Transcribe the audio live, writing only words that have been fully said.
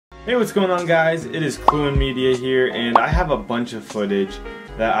Hey, what's going on, guys? It is Cluin Media here, and I have a bunch of footage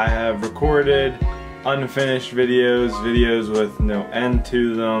that I have recorded, unfinished videos with no end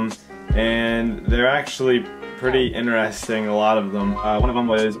to them, and they're actually pretty interesting, a lot of them. One of them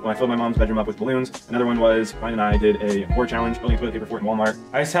was when I filled my mom's bedroom up with balloons. Another one was Ryan and I did a board challenge, building a toilet paper fort in Walmart.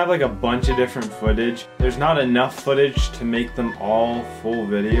 I just have like a bunch of different footage. There's not enough footage to make them all full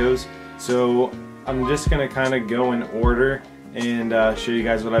videos, so I'm just gonna kind of go in order and show you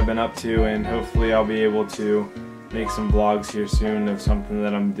guys what I've been up to, and hopefully I'll be able to make some vlogs here soon of something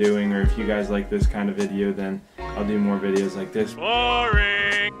that I'm doing, or if you guys like this kind of video, then I'll do more videos like this.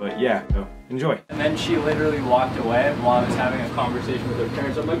 Boring! But yeah, so enjoy. And then she literally walked away while I was having a conversation with her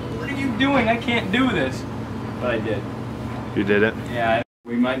parents. I'm like, what are you doing? I can't do this. But I did. You did it? Yeah,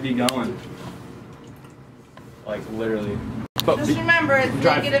 we might be going. Like, literally. But just remember, it's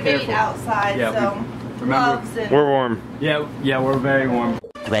 -8 outside, yeah, so gloves and... We're warm. Yeah, we're very warm.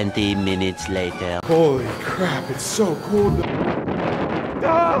 20 minutes later. Holy crap, it's so cold.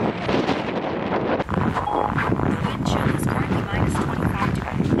 Ah!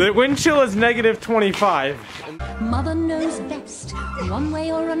 The wind chill is -25. Mother knows best. One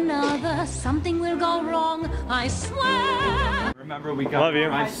way or another, something will go wrong, I swear. Remember, we got Love you.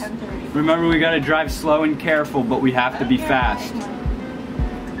 Remember, we gotta drive slow and careful, but we have to be fast.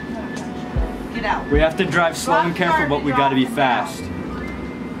 Get out. We have to drive slow and careful, but we gotta be fast.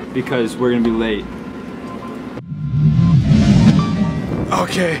 Because we're gonna be late.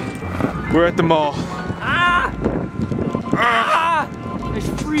 Okay, we're at the mall. Ah! Ah! It's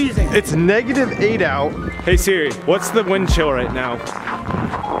freezing. It's -8 out. Hey Siri, what's the wind chill right now?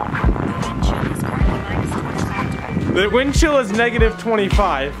 The wind chill is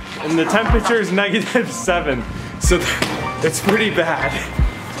 -25 and the temperature is -7. So it's pretty bad.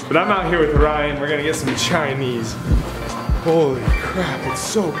 But I'm out here with Ryan. We're gonna get some Chinese. Holy crap, it's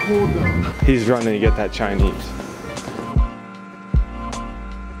so cold though. He's running to get that Chinese.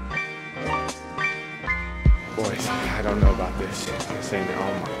 Boys, I don't know about this. This ain't,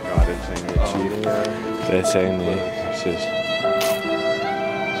 oh my god, it's ain't it, Chief. This ain't it. She's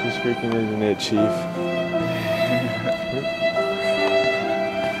freaking isn't it, Chief.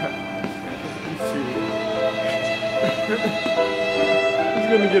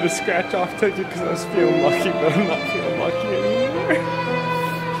 He's gonna get a scratch off ticket because I was feeling lucky, but I'm not feeling lucky anymore.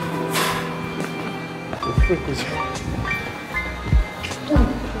 The frick was...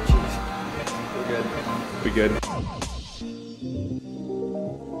 We're good. We good?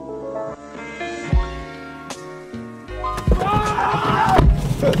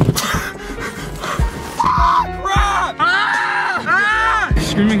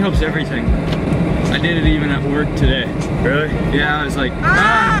 Screaming helps everything. I did it even at work today. Really? Yeah, I was like,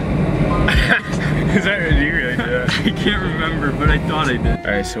 ah! Is that what you really did? I can't remember, but I thought I did.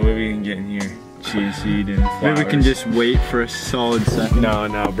 Alright, so what we can get in here? Chia seed and flowers. Maybe we can just wait for a solid second.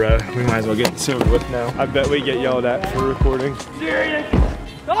 No, bro. We might as well get this over with now. I bet we get yelled at for recording. Serious?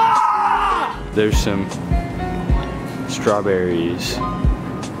 Ah! There's some strawberries.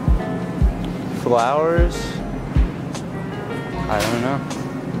 Flowers? I don't know.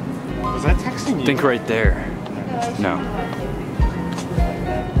 Was I texting you? Think right there. No.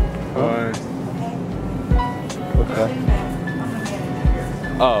 Okay.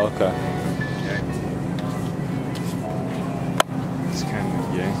 Oh, okay. It's kind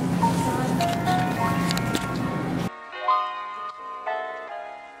of gay.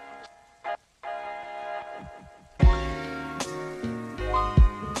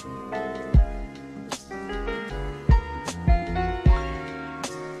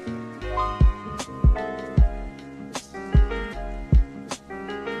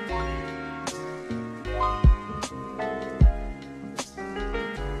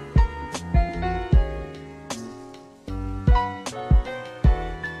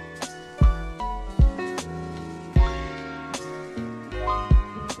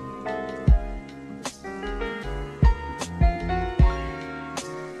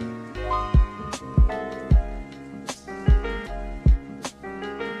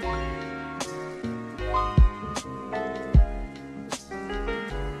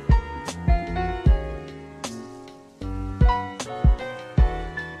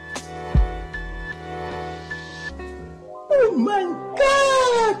 Oh my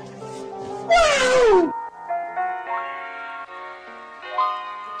god! Wow!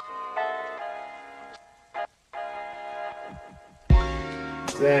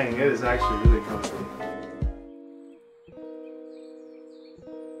 Dang, it is actually really comfy.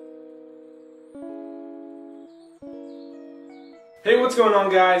 Hey, what's going on,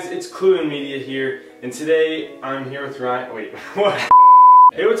 guys? It's Cluin Media here, and today I'm here with Ryan. Wait, what?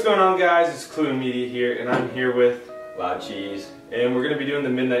 Hey, what's going on, guys? It's Clue Media here, and I'm here with Loud Cheese. and we're going to be doing the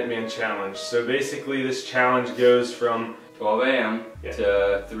Midnight Man Challenge. So basically this challenge goes from 12 a.m.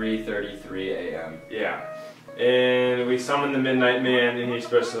 to 3:33 a.m. Yeah. And we summon the Midnight Man and he's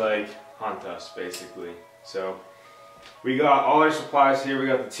supposed to like haunt us basically. So we got all our supplies here. We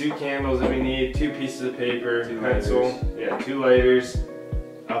got the 2 candles that we need, 2 pieces of paper, 2 pencil, 2 lighters,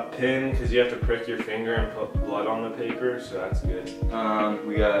 a pin because you have to prick your finger and put blood on the paper, so that's good.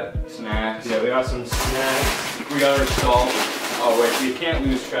 We got snacks. Yeah, we got some snacks. We got our salt. Oh wait, you can't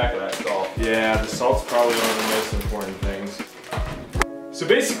lose track of that salt. Yeah, the salt's probably one of the most important things. So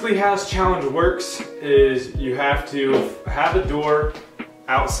basically how this challenge works is you have to have a door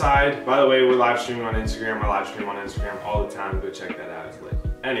outside. By the way, we're live streaming on Instagram. I live stream on Instagram all the time. Go check that out. It's lit.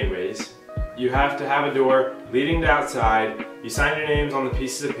 Anyways, you have to have a door leading to outside. You sign your names on the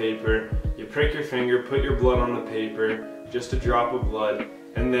pieces of paper. You prick your finger, put your blood on the paper, just a drop of blood,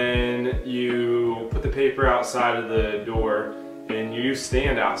 and then you put the paper outside of the door and you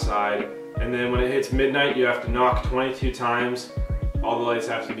stand outside. And then when it hits midnight, you have to knock 22 times. All the lights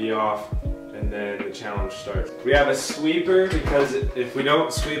have to be off, and then the challenge starts. We have a sweeper because if we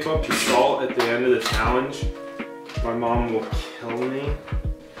don't sweep up the salt at the end of the challenge, my mom will kill me.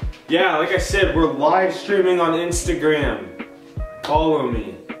 Yeah, like I said, we're live streaming on Instagram. Follow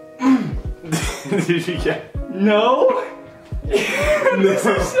me. Did you get? No? This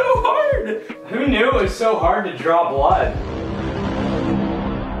is so hard. Who knew it was so hard to draw blood?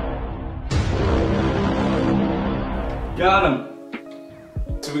 Got him.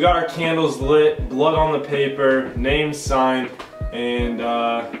 So we got our candles lit, blood on the paper, names signed, and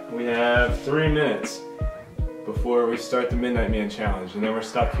we have 3 minutes before we start the Midnight Man Challenge, and then we're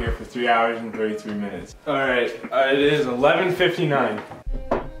stuck here for 3 hours and 33 minutes. All right, it is 11:59.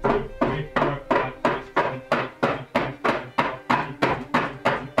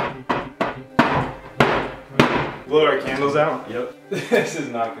 Blow our candles out? Yep. This is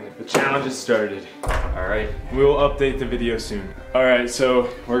not gonna. The challenge has started. Alright. We will update the video soon. Alright, so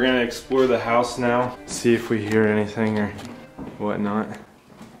we're gonna explore the house now. See if we hear anything or whatnot.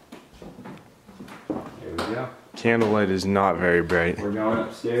 Here we go. Candlelight is not very bright. We're going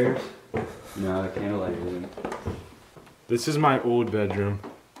upstairs. No, the candlelight isn't. This is my old bedroom.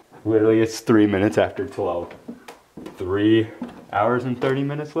 Literally, it's 3 minutes after 12. 3 hours and 30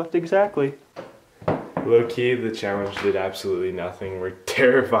 minutes left exactly. Low key, the challenge did absolutely nothing. We're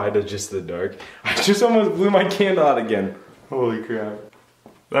terrified of just the dark. I just almost blew my candle out again. Holy crap.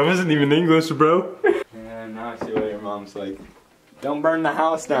 That wasn't even English, bro. Yeah, now I see why your mom's like, don't burn the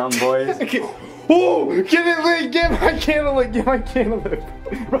house down, boys. Oh, get it lit, get my candle lit, get my candle lit.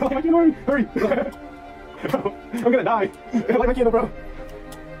 Bro, light my candle, hurry. Bro, I'm gonna die. Light my candle, bro.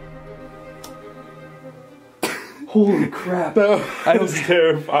 Holy crap. That was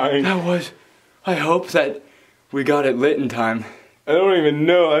terrifying. That was... I hope that we got it lit in time. I don't even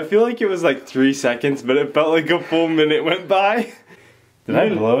know. I feel like it was like 3 seconds, but it felt like a full minute went by. Did I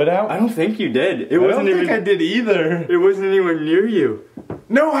blow it out? I don't think you did. I don't think I did either. It wasn't anywhere near you.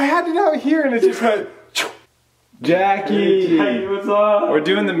 No, I had it out here and it just went. Jackie! Hey, what's up? We're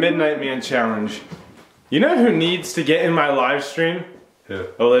doing the Midnight Man Challenge. You know who needs to get in my live stream? Who?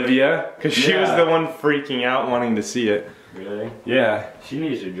 Olivia. Because she was the one freaking out wanting to see it. Really? Yeah. She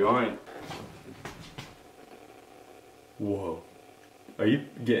needs to join. Whoa. Are you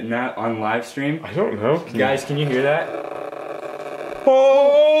getting that on live stream? I don't know. Guys, can you hear that?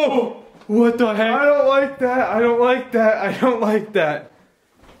 Oh! What the heck? I don't like that. I don't like that. I don't like that.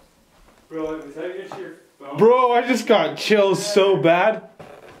 Bro, is that just your phone? Bro, I just got chills so bad.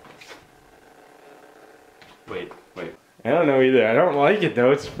 Wait. I don't know either. I don't like it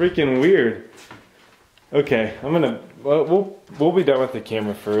though. It's freaking weird. Okay, I'm gonna. Well, we'll be done with the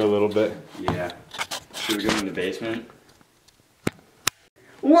camera for a little bit. Yeah. Should we go in the basement?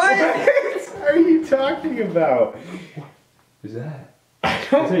 What are you talking about? Who's that? I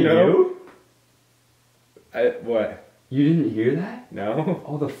don't know. What? You didn't hear that? No.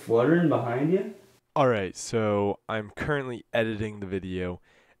 All the fluttering behind you? Alright, so I'm currently editing the video,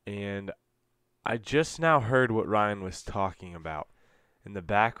 and I just now heard what Ryan was talking about. In the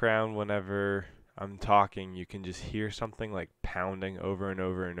background, whenever I'm talking, you can just hear something like pounding over and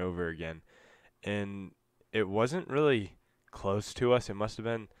over and over again. And it wasn't really close to us. It must have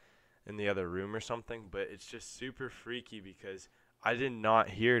been in the other room or something, but it's just super freaky because I did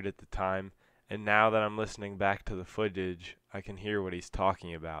not hear it at the time, and now that I'm listening back to the footage, I can hear what he's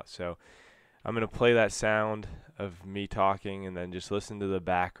talking about. So I'm going to play that sound of me talking and then just listen to the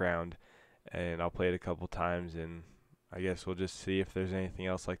background, and I'll play it a couple times, and I guess we'll just see if there's anything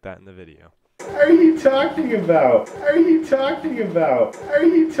else like that in the video. Are you talking about? Are you talking about? Are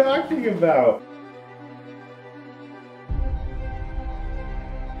you talking about?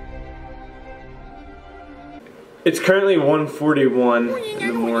 It's currently 1:41 in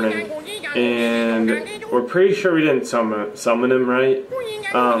the morning, and we're pretty sure we didn't summon him right.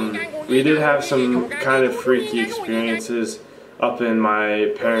 We did have some kind of freaky experiences up in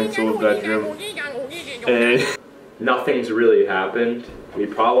my parents' old bedroom, and Nothing's really happened. We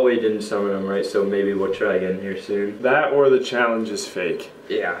probably didn't summon him right, so maybe we'll try again here soon. that or the challenge is fake,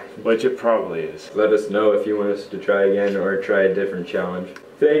 Yeah. which it probably is. Let us know if you want us to try again or try a different challenge.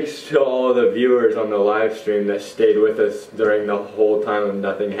 Thanks to all of the viewers on the live stream that stayed with us during the whole time of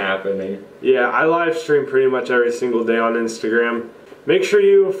nothing happening. Yeah, I live stream pretty much every single day on Instagram. Make sure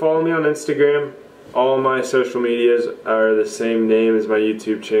you follow me on Instagram. All my social medias are the same name as my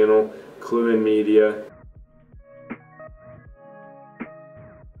YouTube channel, Clue in Media.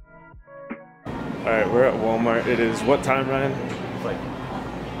 Alright, we're at Walmart. It is what time, Ryan?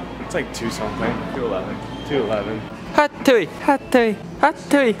 It's like 2 something. 2:11. 2:11. Hattui, hattui,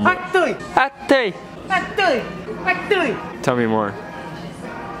 hattui, hattui, hattui, hattui, hattui. Tell me more.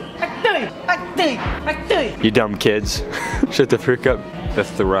 Hattui, hattui, hattui. You dumb kids. Shut the frick up. The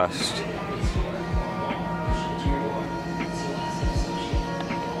thrust.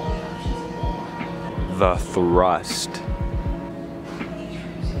 The thrust.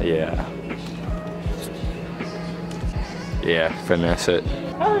 Yeah. Yeah, finesse it.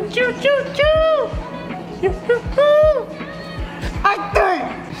 Oh, choo choo choo. Hattui.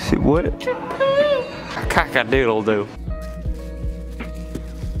 See what? Cock-a-doodle-doo.